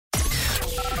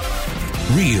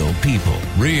Real people,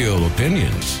 real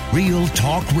opinions, real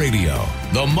talk radio.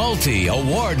 The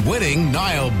multi-award-winning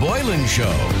Niall Boylan Show.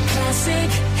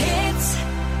 Classic hits.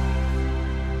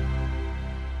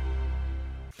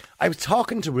 I was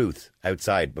talking to Ruth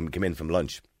outside when we came in from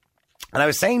lunch, and I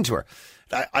was saying to her,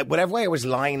 whatever way I was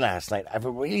lying last night, I have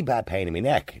a really bad pain in my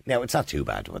neck. Now, it's not too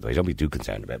bad, by the way. Don't be too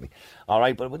concerned about me. All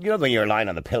right, but you know when you're lying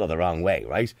on the pillow the wrong way,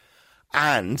 right?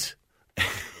 And...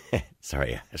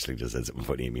 Sorry, Ashley just said something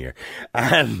funny in my ear.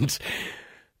 And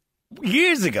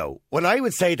years ago, when I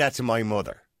would say that to my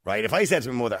mother, right? If I said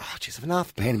to my mother, oh, jeez, I've an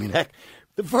awful pain in my neck,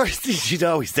 the first thing she'd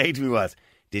always say to me was,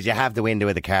 did you have the window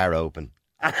of the car open?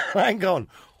 And I'm going,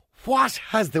 what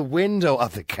has the window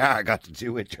of the car got to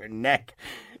do with your neck?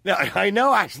 Now, I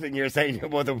know, Ashley, you're saying your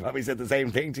mother probably said the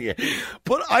same thing to you,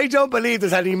 but I don't believe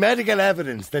there's any medical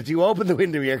evidence that you open the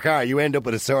window of your car, you end up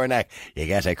with a sore neck, you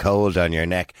get a cold on your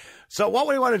neck. So what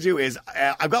we want to do is,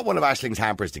 I've got one of Ashling's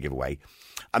hampers to give away.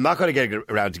 I'm not going to get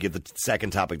around to give the second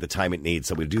topic the time it needs,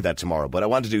 so we'll do that tomorrow, but I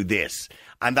want to do this,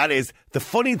 and that is the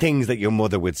funny things that your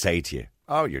mother would say to you.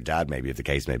 Or your dad, maybe, if the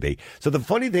case may be. So the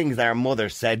funny things that our mother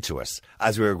said to us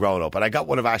as we were growing up. And I got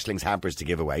one of Ashling's hampers to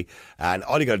give away. And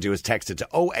all you got to do is text it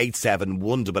to 087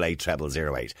 188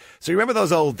 0008. So you remember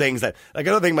those old things that... Like,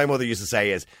 another thing my mother used to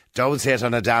say is, don't sit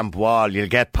on a damp wall, you'll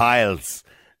get piles.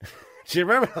 Do you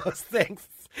remember those things?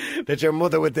 That your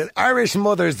mother would... Irish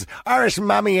mothers, Irish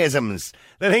mammyisms,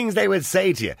 the things they would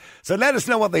say to you. So let us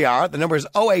know what they are. The number is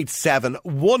 087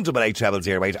 188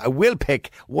 0008. I will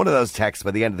pick one of those texts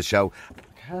by the end of the show.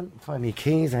 I can't find my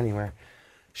keys anywhere.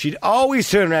 She'd always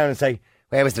turn around and say,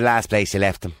 where was the last place you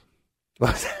left them?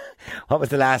 What was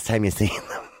the last time you seen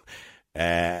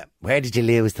them? Where did you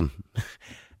lose them?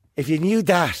 If you knew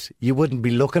that, you wouldn't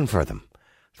be looking for them.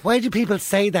 Why do people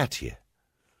say that to you?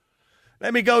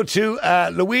 Let me go to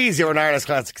Louise. You're an Ireland's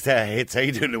classic hits. How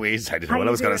you doing, Louise? I don't know what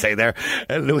I was going to say there.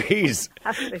 Louise.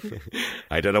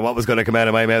 I don't know what was going to come out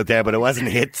of my mouth there, but it wasn't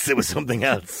hits. It was something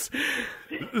else.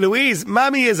 Louise,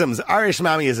 mammyisms, Irish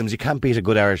mammyisms. You can't beat a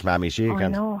good Irish mammy.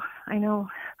 I know.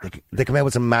 They come out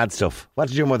with some mad stuff. What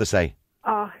did your mother say?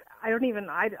 I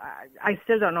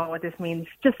still don't know what this means.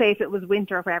 Just say if it was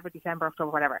winter or whatever, December, October,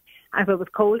 whatever. And if it was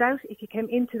cold out, if you came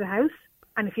into the house,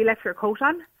 and if you left your coat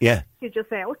on, you just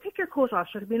say, oh, take your coat off,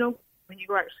 so it'll be no when you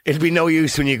go out. It'll be no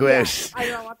use when you go out. I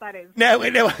don't know what that is. No,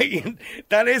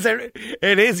 that is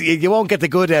it is. You won't get the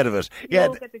good out of it. You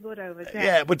won't get the good out of it,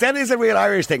 yeah, but that is a real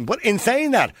Irish thing. But in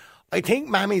saying that, I think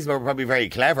mammies were probably very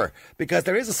clever because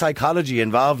there is a psychology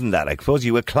involved in that. I suppose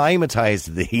you acclimatise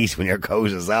to the heat when your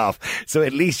coat is off, so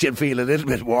at least you'd feel a little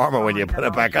bit warmer when you put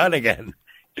it back on again.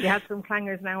 She had some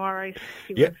clangers now, all right.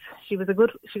 She was a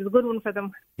good one for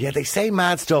them. Yeah, they say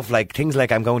mad stuff like things like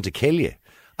 "I'm going to kill you."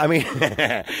 I mean, but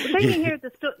then you hear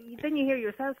then you hear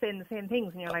yourself saying the same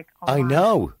things, and you're like, oh, I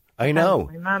know.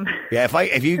 My mum. Yeah,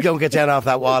 if you don't get down off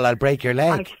that wall, I'll break your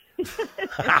leg. Put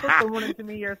someone into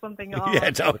me or something. Oh.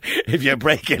 Yeah, if you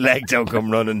break your leg, don't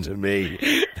come running to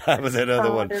me. That was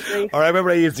another one. Or I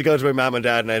remember I used to go to my mum and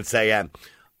dad, and I'd say,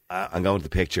 "I'm going to the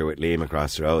picture with Liam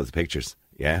across the road. The pictures,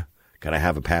 yeah." Can I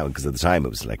have a pound? Because at the time, it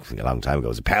was like a long time ago, it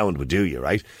was a pound would do you,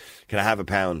 right? Can I have a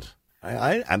pound?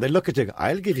 And they look at you,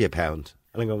 I'll give you a pound.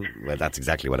 And I go, well, that's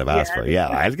exactly what I've asked for. Yeah,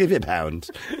 I'll give you a pound.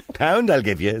 Pound I'll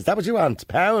give you. Is that what you want?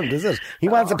 Pound, is it? He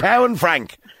wants a pound,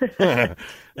 Frank.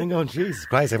 I'm going, Jesus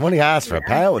Christ, I've only asked for a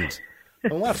pound.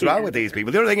 Well, what's wrong with these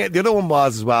people? The other one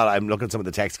was as well, I'm looking at some of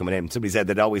the texts coming in. Somebody said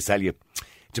they'd always tell you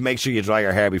to make sure you dry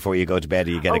your hair before you go to bed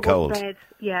or you get a cold.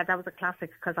 Yeah, that was a classic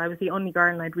because I was the only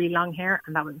girl and I had really long hair,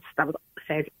 and that was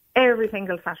said every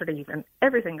single Saturday evening,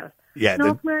 every single. Yeah.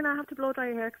 No, come here and I have to blow dry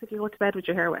your hair because if you go to bed with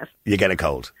your hair wet, you get a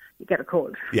cold.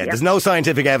 Yeah, there's no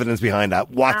scientific evidence behind that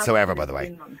whatsoever, by the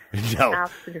way. None. No.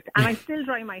 Absolutely. And I still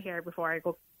dry my hair before I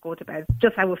go to bed,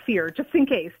 just out of fear, just in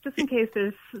case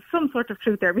there's some sort of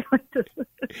truth there behind it.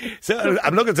 So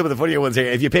I'm looking at some of the funnier ones here.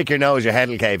 If you pick your nose, your head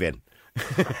will cave in.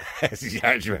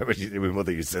 I remember my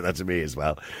mother used to say that to me as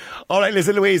well. All right,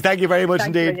 listen, Louise, thank you very much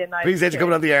indeed. Appreciate you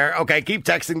coming on the air. Okay, keep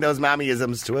texting those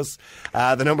mammyisms to us.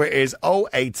 The number is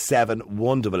 087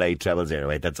 188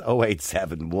 0008. That's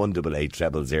 087 188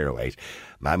 0008.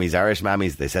 Mammies, Irish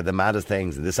mammies, they said the maddest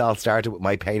things. And this all started with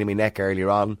my pain in my neck earlier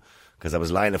on because I was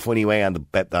lying a funny way on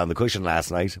the cushion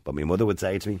last night. But my mother would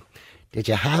say to me, Did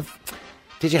you have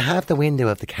the window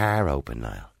of the car open,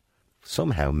 Niall?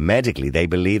 Somehow, medically, they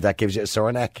believe that gives you a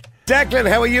sore neck. Declan,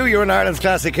 how are you? You're in Ireland's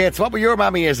Classic Hits. What were your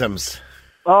mammyisms?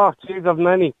 Oh, geez, I've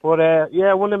many. But,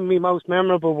 one of my most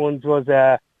memorable ones was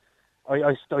I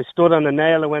stood on a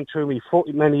nail that went through my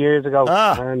foot many years ago.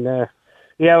 And, I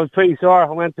was pretty sore.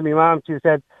 I went to my mum. She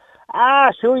said,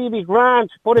 sure, you'll be grand.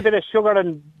 Put a bit of sugar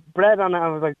and bread on it. I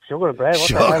was like, sugar and bread? What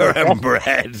sugar and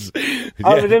bread.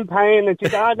 I was in pain, and she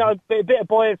said, no, a bit of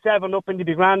boiled 7-Up and you'd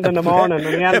be grand in the morning.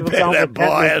 And he ended up going with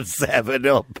boiled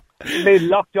 7-Up. Made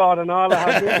lockjaw and all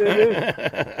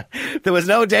that. There was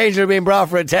no danger of being brought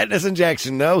for a tetanus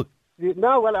injection, no?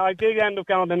 No, well, I did end up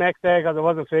going the next day because I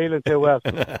wasn't feeling too well.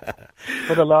 Could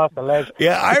have lost a leg.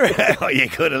 Yeah, you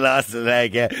could have lost a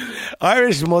leg, yeah.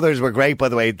 Irish mothers were great, by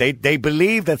the way. They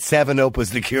believed that 7-Up was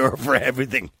the cure for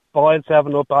everything. Boiled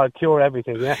 7-Up, I'll cure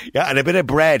everything, yeah. Yeah, and a bit of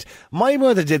bread. My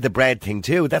mother did the bread thing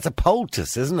too. That's a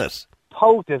poultice, isn't it?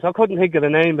 Poultice. I couldn't think of the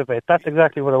name of it. That's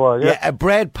exactly what it was. Yeah, a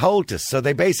bread poultice. So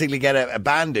they basically get a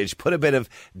bandage, put a bit of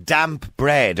damp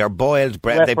bread or boiled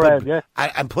bread,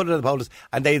 and put it in the poultice,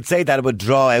 and they'd say that it would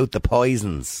draw out the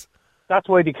poisons. That's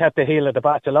why they kept the heel of the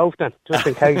batch of loaf then, just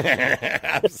in case.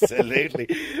 Absolutely.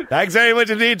 Thanks very much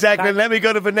indeed, Jacqueline. Let me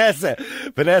go to Vanessa.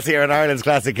 Vanessa here on Ireland's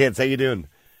Classic Hits. How you doing?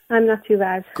 I'm not too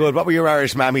bad. Good. What were your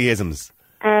Irish mammyisms?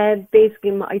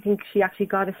 Basically, I think she actually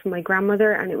got it from my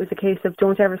grandmother, and it was a case of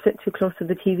don't ever sit too close to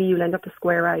the TV, you'll end up with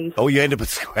square eyes. Oh, you end up with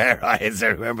square eyes. I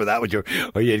remember that,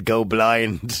 or you'd go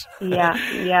blind.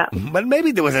 Yeah. Well,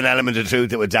 maybe there was an element of truth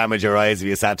that would damage your eyes if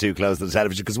you sat too close to the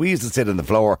television, because we used to sit on the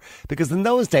floor, because in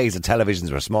those days the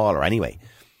televisions were smaller anyway.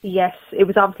 Yes, it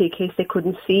was obviously a case they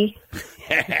couldn't see.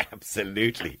 Yeah,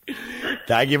 absolutely.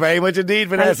 Thank you very much indeed,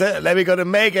 Vanessa. Let me go to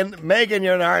Megan. Megan,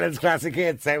 you're in Ireland's Classic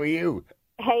Hits. How are you?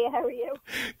 Hey, how are you?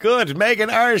 Good.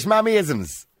 Megan, Irish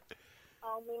mammyisms.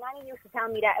 My nanny used to tell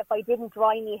me that if I didn't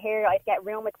dry my hair, I'd get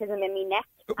rheumatism in my neck.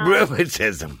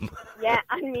 Rheumatism? Yeah,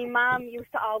 and my mum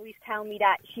used to always tell me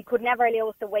that she could never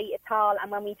lose the weight at all,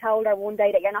 and when we told her one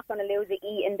day that you're not going to lose it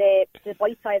eating the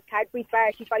bite-sized Cadbury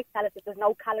bar, she tried to tell us that there's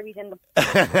no calories in them.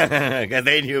 Because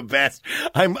they knew best.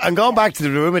 I'm going back to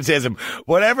the rheumatism.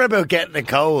 Whatever about getting a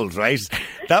cold, right?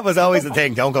 That was always the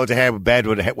thing. Don't go to bed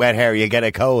with wet hair, you get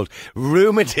a cold.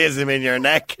 Rheumatism in your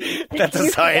neck. That's a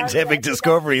scientific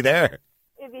discovery there.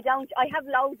 If you don't, I have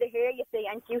loads of hair, you see,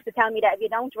 and she used to tell me that if you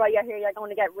don't dry your hair, you're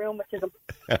going to get rheumatism.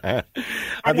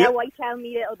 And now I tell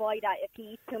me little boy that if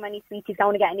he eats too many sweets, he's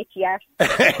going to get an itchy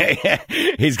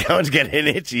arse. He's going to get an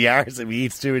itchy arse if he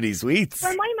eats too many sweets.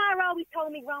 Well, my mother always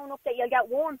told me growing up that you'll get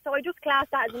warm, so I just classed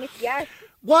that as an itchy arse.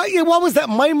 What was that?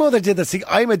 My mother did this. See,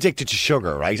 I'm addicted to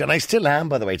sugar, right? And I still am,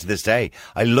 by the way, to this day.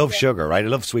 I love sugar, right? I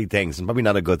love sweet things, and probably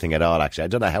not a good thing at all, actually. I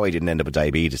don't know how I didn't end up with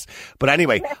diabetes. But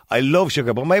anyway, I love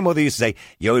sugar. But my mother used to say,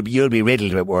 you'll be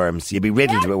riddled with worms. You'll be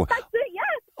riddled with worms. That's it, yeah.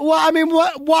 Well, I mean,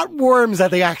 what worms are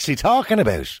they actually talking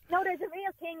about? No, there's a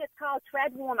real thing. It's called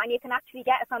threadworm, and you can actually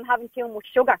get it from having too much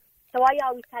sugar. So I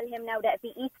always tell him now that if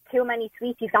he eats too many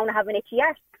sweets, he's going to have an itchy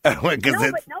arse.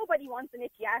 Nobody wants an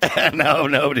itchy arse. No,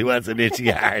 nobody wants an itchy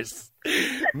arse.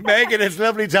 Megan, it's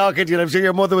lovely talking to you. I'm sure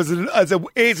your mother was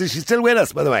she's still with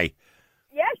us, by the way.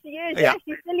 Yeah, she is. Yeah.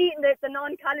 She's still eating the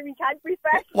non-calorie Cadbury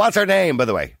bar. What's her name, by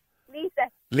the way?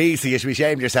 Lisa, you should be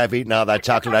ashamed of yourself eating all that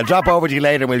chocolate. I'll drop over to you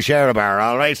later and we'll share a bar,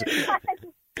 all right?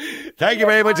 Thank you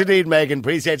very much indeed, Megan.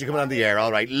 Appreciate you coming on the air.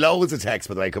 All right, loads of texts,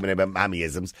 by the way, coming in about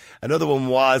mammyisms. Another one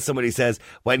was, somebody says,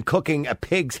 when cooking a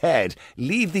pig's head,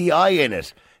 leave the eye in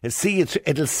it and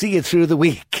it'll see it through the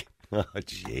week. Oh,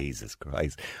 Jesus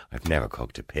Christ. I've never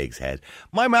cooked a pig's head.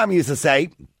 My mum used to say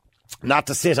not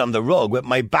to sit on the rug with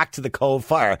my back to the cold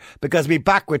fire because my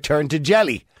back would turn to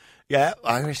jelly. Yeah,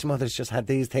 Irish mothers just had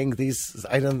these things.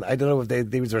 I don't know if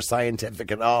these were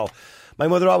scientific at all. My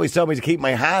mother always told me to keep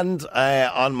my hand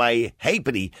on my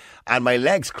halfpenny and my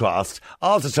legs crossed.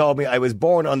 Also told me I was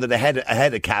born under a head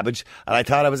of cabbage, and I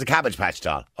thought I was a Cabbage Patch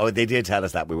doll. Oh, they did tell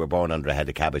us that we were born under a head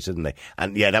of cabbage, didn't they?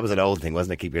 And yeah, that was an old thing,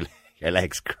 wasn't it? Keep your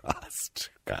legs crossed.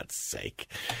 God's sake.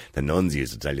 The nuns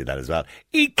used to tell you that as well.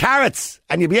 Eat carrots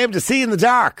and you'll be able to see in the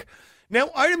dark. Now,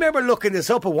 I remember looking this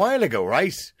up a while ago,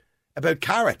 right? About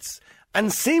carrots.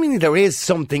 And seemingly there is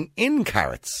something in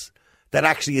carrots that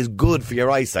actually is good for your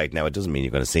eyesight. Now, it doesn't mean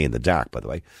you're going to see in the dark, by the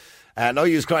way. No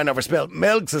use crying over spilt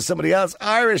milk, says somebody else.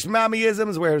 Irish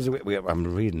mammyisms.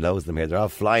 I'm reading loads of them here. They're all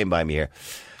flying by me here.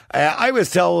 I was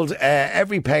told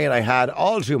every pain I had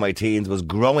all through my teens was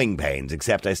growing pains,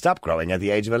 except I stopped growing at the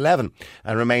age of 11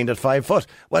 and remained at 5 foot.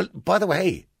 Well, by the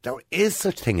way, there is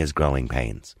such thing as growing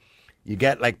pains. You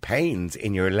get like pains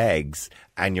in your legs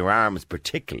and your arms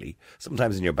particularly,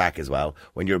 sometimes in your back as well,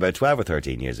 when you're about 12 or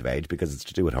 13 years of age, because it's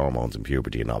to do with hormones and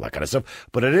puberty and all that kind of stuff.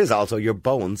 But it is also your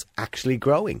bones actually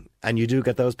growing. And you do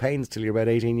get those pains till you're about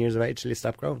 18 years of age till you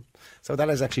stop growing. So that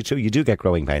is actually true. You do get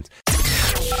growing pains.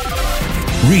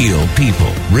 Real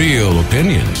people, real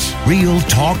opinions, real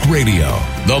talk radio.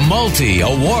 The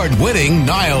multi-award-winning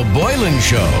Niall Boylan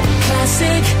Show.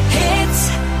 Classic